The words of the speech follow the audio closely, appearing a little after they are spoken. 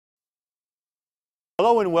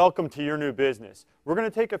Hello and welcome to Your New Business. We're going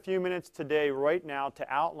to take a few minutes today, right now,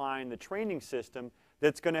 to outline the training system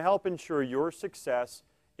that's going to help ensure your success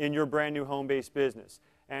in your brand new home-based business.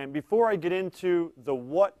 And before I get into the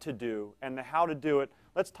what to do and the how to do it,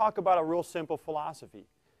 let's talk about a real simple philosophy.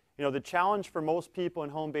 You know, the challenge for most people in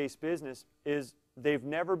home-based business is they've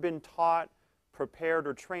never been taught, prepared,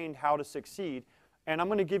 or trained how to succeed. And I'm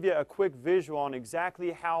going to give you a quick visual on exactly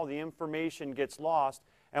how the information gets lost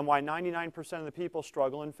and why 99% of the people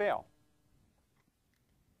struggle and fail.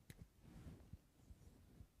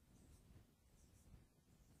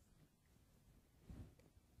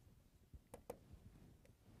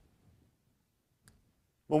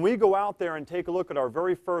 When we go out there and take a look at our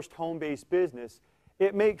very first home-based business,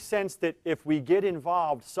 it makes sense that if we get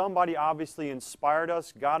involved, somebody obviously inspired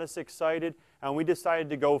us, got us excited, and we decided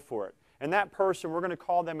to go for it. And that person, we're going to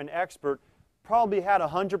call them an expert, probably had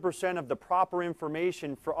 100% of the proper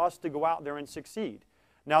information for us to go out there and succeed.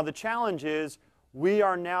 Now the challenge is we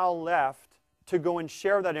are now left to go and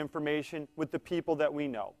share that information with the people that we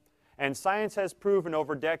know. And science has proven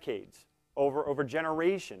over decades, over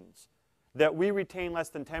generations, that we retain less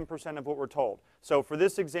than 10% of what we're told. So for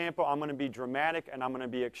this example, I'm going to be dramatic and I'm going to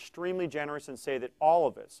be extremely generous and say that all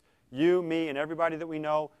of us, you, me, and everybody that we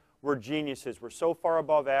know, we're geniuses. We're so far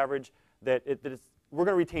above average that we're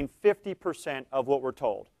going to retain 50% of what we're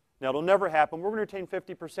told. Now, it'll never happen. We're going to retain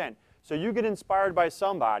 50%. So you get inspired by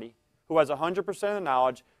somebody who has 100% of the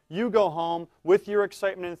knowledge. You go home with your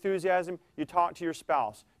excitement and enthusiasm. You talk to your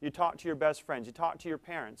spouse. You talk to your best friends. You talk to your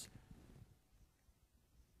parents.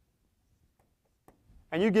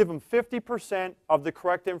 And you give them 50% of the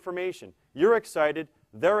correct information. You're excited.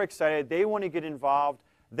 They're excited. They want to get involved.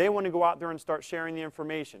 They want to go out there and start sharing the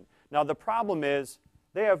information. Now, the problem is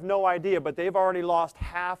they have no idea, but they've already lost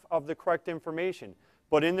half of the correct information.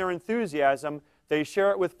 But in their enthusiasm, they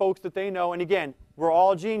share it with folks that they know. And again, we're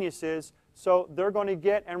all geniuses, so they're going to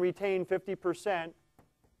get and retain 50%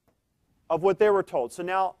 of what they were told. So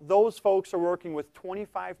now those folks are working with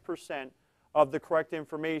 25% of the correct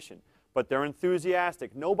information. But they're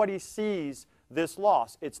enthusiastic. Nobody sees this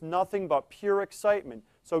loss. It's nothing but pure excitement.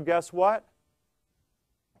 So guess what?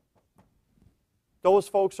 Those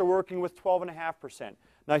folks are working with 12.5%.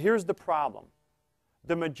 Now here's the problem.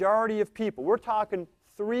 The majority of people, we're talking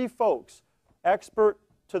 3 folks, expert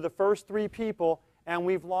to the first 3 people, and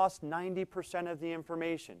we've lost 90% of the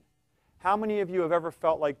information. How many of you have ever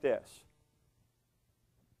felt like this?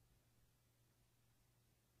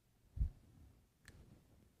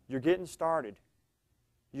 You're getting started.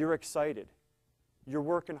 You're excited. You're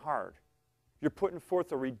working hard. You're putting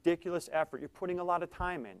forth a ridiculous effort. You're putting a lot of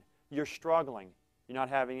time in. You're struggling. You're not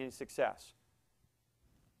having any success.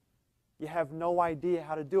 You have no idea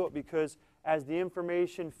how to do it because as the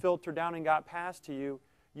information filtered down and got passed to you,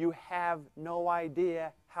 you have no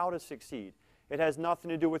idea how to succeed. It has nothing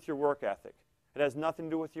to do with your work ethic. It has nothing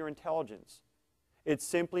to do with your intelligence. It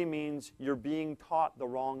simply means you're being taught the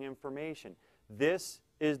wrong information. This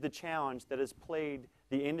is the challenge that has plagued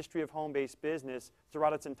the industry of home-based business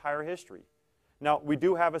throughout its entire history. Now, we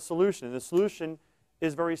do have a solution, and the solution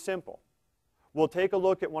is very simple. We'll take a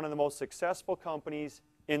look at one of the most successful companies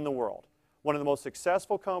in the world. One of the most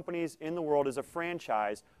successful companies in the world is a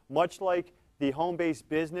franchise. Much like the home-based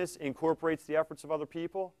business incorporates the efforts of other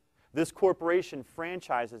people, this corporation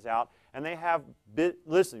franchises out, and they have,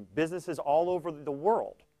 businesses all over the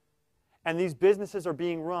world. And these businesses are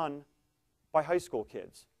being run by high school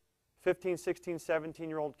kids, 15, 16,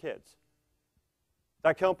 17-year-old kids.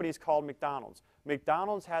 That company is called McDonald's.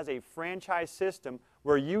 McDonald's has a franchise system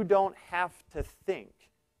where you don't have to think.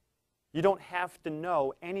 You don't have to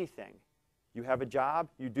know anything. You have a job,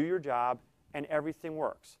 you do your job, and everything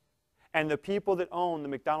works. And the people that own the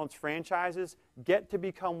McDonald's franchises get to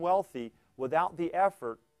become wealthy without the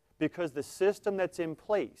effort because the system that's in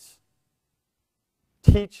place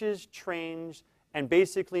teaches, trains, and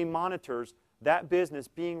basically monitors that business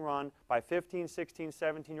being run by 15, 16,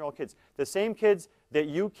 17-year-old kids. The same kids that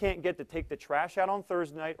you can't get to take the trash out on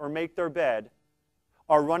Thursday night or make their bed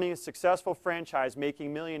are running a successful franchise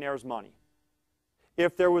making millionaires money.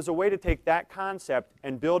 If there was a way to take that concept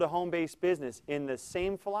and build a home-based business in the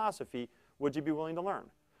same philosophy, would you be willing to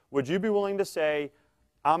learn? Would you be willing to say,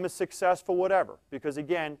 I'm a successful whatever? Because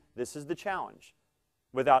again, this is the challenge.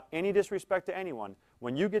 Without any disrespect to anyone,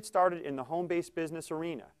 when you get started in the home-based business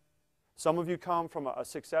arena, some of you come from a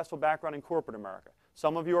successful background in corporate America.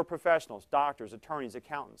 Some of you are professionals, doctors, attorneys,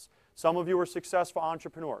 accountants. Some of you are successful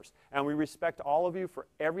entrepreneurs. And we respect all of you for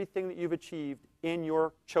everything that you've achieved in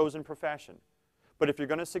your chosen profession. But if you're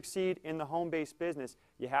going to succeed in the home-based business,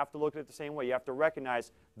 you have to look at it the same way. You have to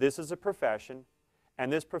recognize this is a profession,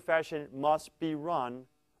 And this profession must be run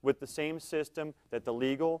with the same system that the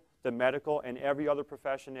legal, the medical, and every other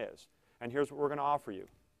profession is. And here's what we're going to offer you.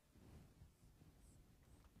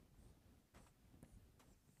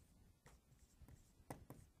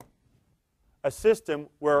 A system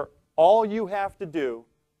where all you have to do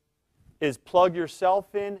is plug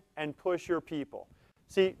yourself in and push your people.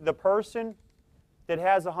 See, the person that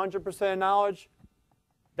has 100% of knowledge,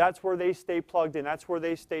 that's where they stay plugged in. That's where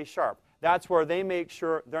they stay sharp. That's where they make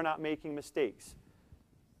sure they're not making mistakes.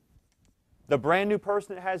 The brand new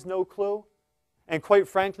person that has no clue, and quite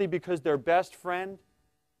frankly, because their best friend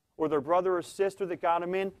or their brother or sister that got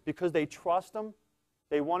them in, because they trust them,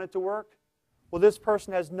 they want it to work, well, this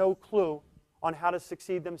person has no clue on how to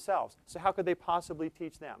succeed themselves. So how could they possibly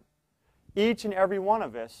teach them? Each and every one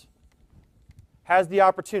of us has the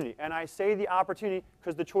opportunity, and I say the opportunity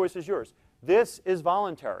because the choice is yours. This is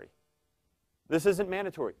voluntary. This isn't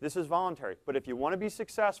mandatory. This is voluntary. But if you want to be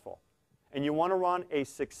successful and you want to run a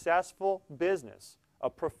successful business, a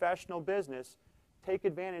professional business, take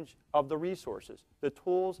advantage of the resources, the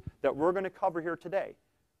tools that we're going to cover here today.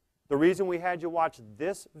 The reason we had you watch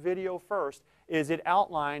this video first is it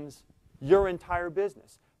outlines your entire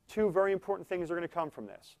business. Two very important things are going to come from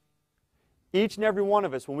this. Each and every one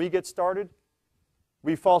of us, when we get started,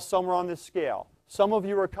 we fall somewhere on this scale. Some of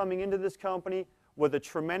you are coming into this company with a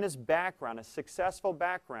tremendous background, a successful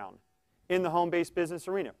background in the home-based business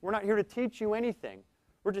arena. We're not here to teach you anything.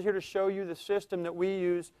 We're just here to show you the system that we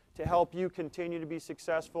use to help you continue to be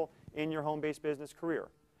successful in your home-based business career.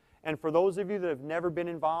 And for those of you that have never been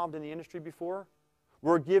involved in the industry before,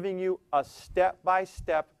 we're giving you a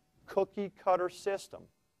step-by-step cookie-cutter system,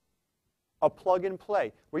 a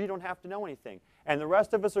plug-and-play, where you don't have to know anything. And the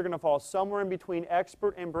rest of us are going to fall somewhere in between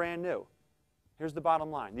expert and brand new. Here's the bottom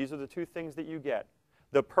line. These are the two things that you get.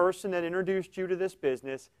 The person that introduced you to this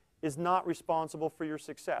business is not responsible for your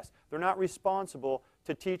success. They're not responsible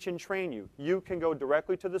to teach and train you. You can go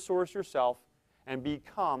directly to the source yourself and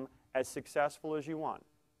become as successful as you want.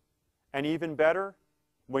 And even better,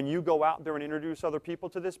 when you go out there and introduce other people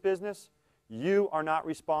to this business, you are not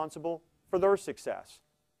responsible for their success.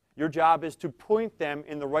 Your job is to point them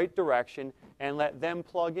in the right direction and let them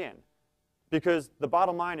plug in. Because the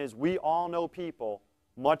bottom line is we all know people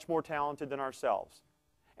much more talented than ourselves.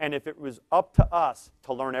 And if it was up to us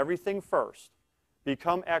to learn everything first,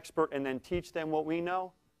 become expert, and then teach them what we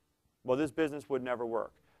know, well, this business would never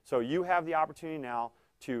work. So you have the opportunity now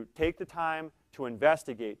to take the time to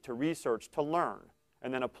investigate, to research, to learn,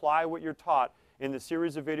 and then apply what you're taught in the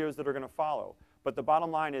series of videos that are going to follow. But the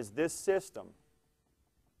bottom line is this system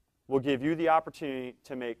will give you the opportunity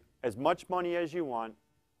to make as much money as you want,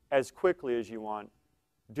 as quickly as you want,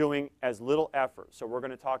 doing as little effort. So we're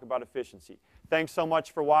going to talk about efficiency. Thanks so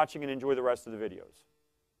much for watching, and enjoy the rest of the videos.